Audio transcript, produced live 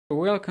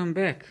Welcome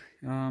back,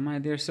 my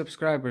dear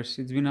subscribers.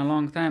 It's been a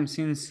long time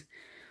since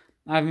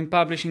I've been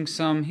publishing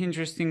some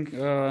interesting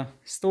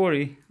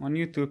story on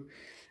YouTube,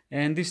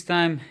 and this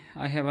time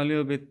I have a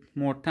little bit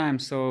more time,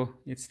 so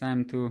it's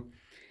time to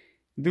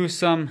do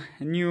some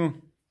new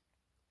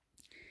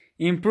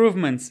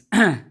improvements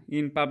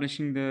in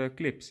publishing the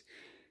clips.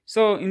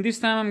 So in this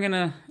time I'm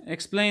gonna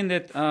explain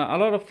that a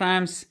lot of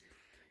times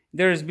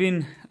there's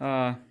been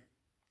a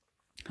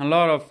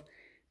lot of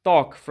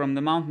talk from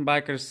the mountain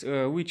bikers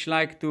which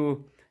like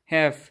to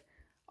have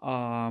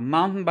a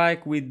mountain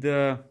bike with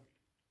the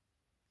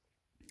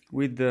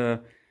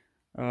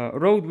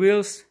road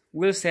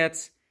wheel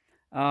sets,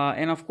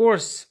 and of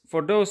course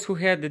for those who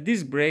had the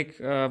disc brake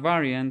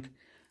variant,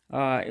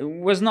 it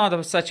was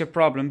not such a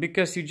problem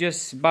because you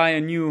just buy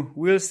a new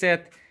wheel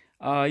set,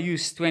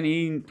 use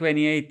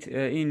 28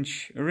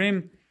 inch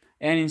rim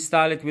and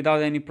install it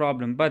without any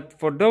problem. But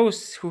for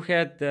those who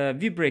had the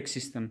V-brake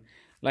system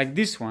like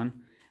this one,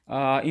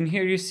 in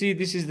here you see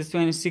this is the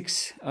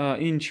 26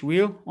 inch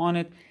wheel on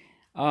it,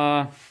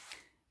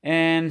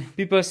 and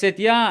people said,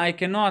 yeah, I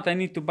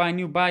need to buy a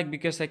new bike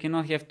because I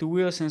cannot have two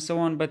wheels and so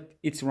on, but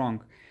it's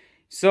wrong.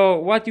 So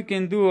what you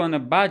can do on a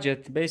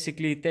budget,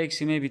 basically it takes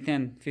you maybe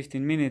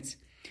 10-15 minutes,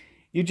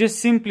 you just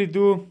simply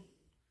do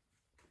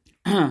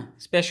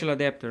special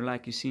adapter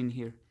like you see in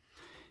here.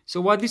 So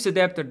what this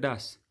adapter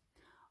does,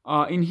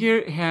 in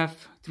here you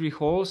have 3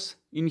 holes.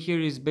 In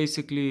here is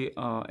basically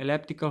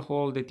elliptical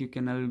hole that you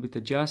can a little bit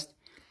adjust.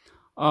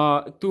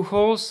 2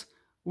 holes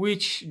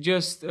which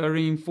just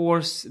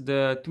reinforce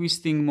the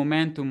twisting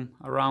momentum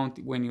around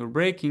when you're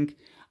braking.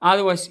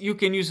 Otherwise you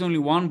can use only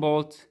 1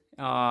 bolt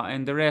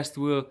and the rest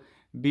will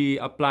be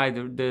applied.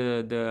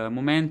 The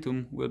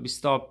momentum will be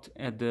stopped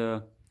at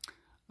the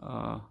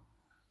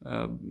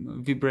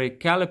V-brake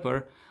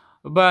caliper,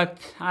 but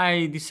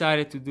I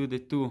decided to do the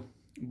 2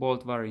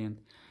 bolt variant.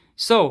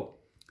 So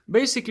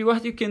basically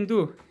what you can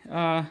do,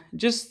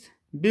 just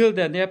build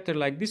the adapter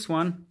like this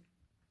one.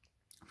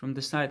 From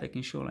the side I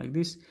can show like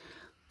this,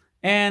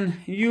 and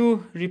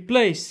you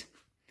replace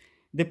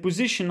the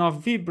position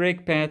of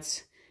V-brake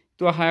pads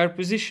to a higher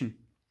position.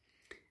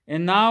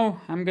 And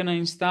now I'm gonna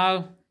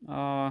install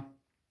the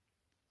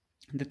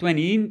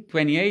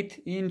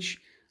 28 inch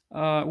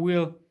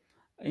wheel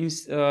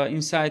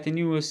inside, and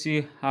you will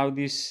see how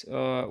this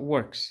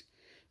works.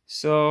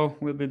 So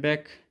we'll be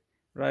back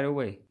right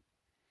away.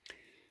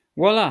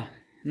 Voila!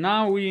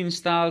 Now we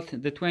installed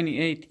the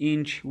 28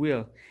 inch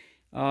wheel.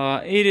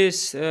 It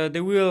is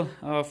the wheel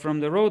from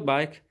the road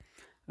bike,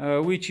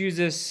 which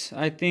uses,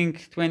 I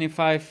think,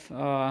 25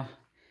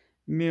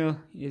 mil.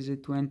 Is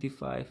it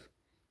 25?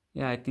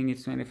 Yeah, I think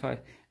it's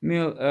 25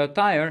 mil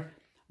tire.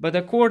 But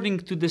according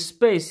to the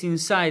space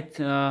inside,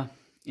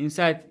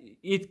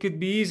 it could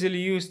be easily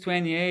used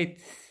 28,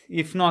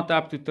 if not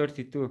up to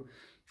 32,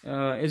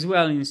 as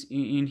well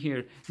in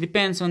here.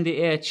 Depends on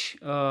the edge,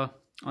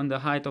 on the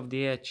height of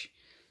the edge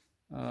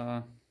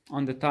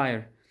on the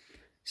tire.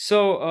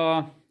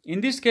 So in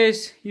this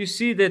case you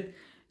see that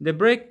the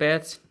brake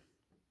pads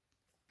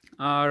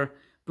are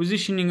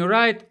positioning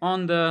right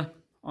on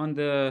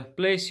the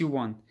place you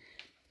want.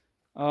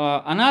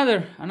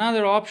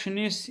 Another option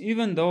is,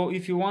 even though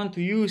if you want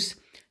to use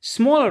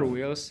smaller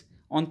wheels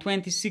on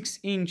 26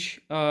 inch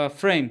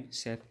frame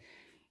set,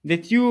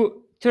 that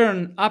you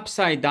turn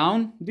upside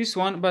down this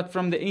one, but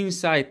from the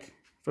inside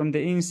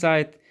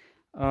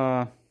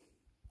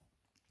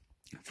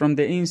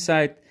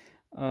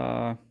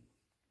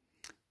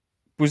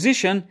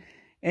position,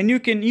 and you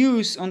can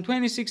use on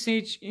 26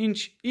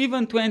 inch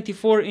even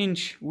 24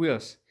 inch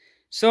wheels.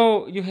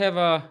 So you have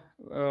a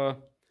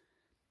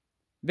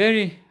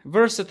very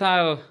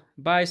versatile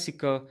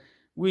bicycle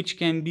which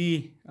can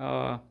be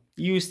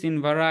used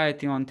in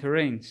variety on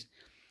terrains.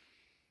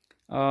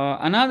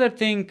 Another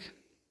thing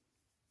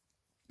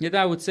that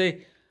I would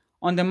say,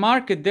 on the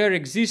market there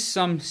exists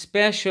some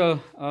special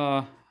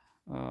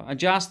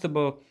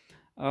adjustable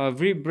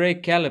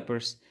V-brake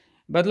calipers,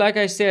 but like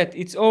I said,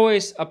 it's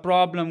always a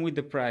problem with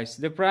the price.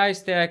 The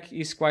price tag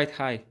is quite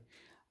high.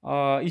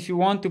 If you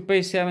want to pay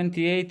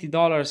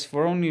 $70-80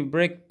 for only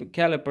brake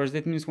calipers,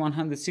 that means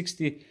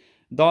 $160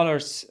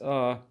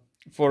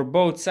 for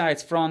both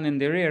sides, front and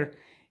the rear.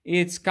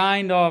 It's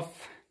kind of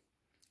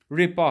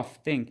rip-off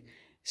thing.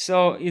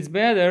 So it's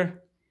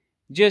better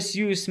just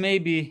use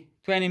maybe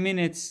 20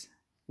 minutes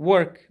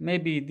work.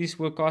 Maybe this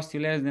will cost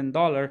you less than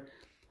 $1.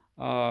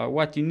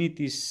 What you need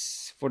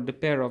is, for the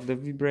pair of the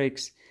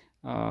V-brakes,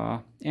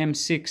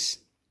 M6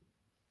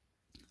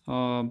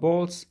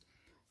 bolts,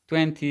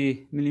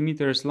 20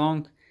 millimeters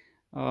long,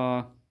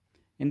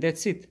 and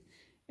that's it.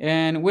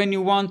 And when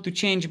you want to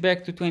change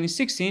back to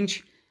 26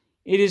 inch,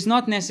 it is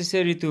not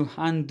necessary to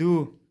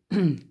undo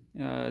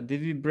the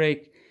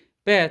V-brake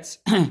pads.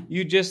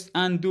 You just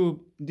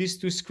undo these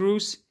 2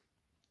 screws,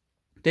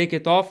 take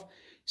it off.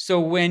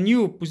 So when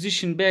you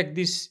position back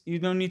this, you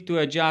don't need to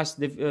adjust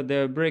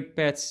the brake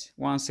pads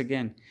once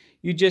again.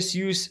 You just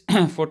use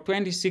for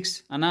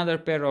 26 another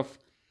pair of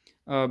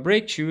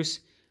brake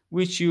shoes,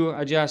 which you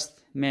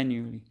adjust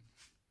manually.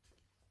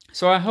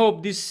 So I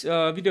hope this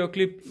video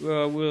clip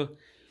will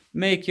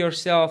make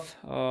yourself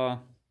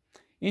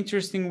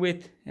interesting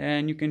with,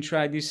 and you can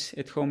try this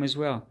at home as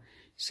well.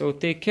 So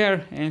take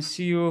care and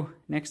see you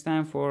next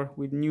time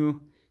with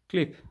new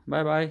clip.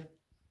 Bye bye.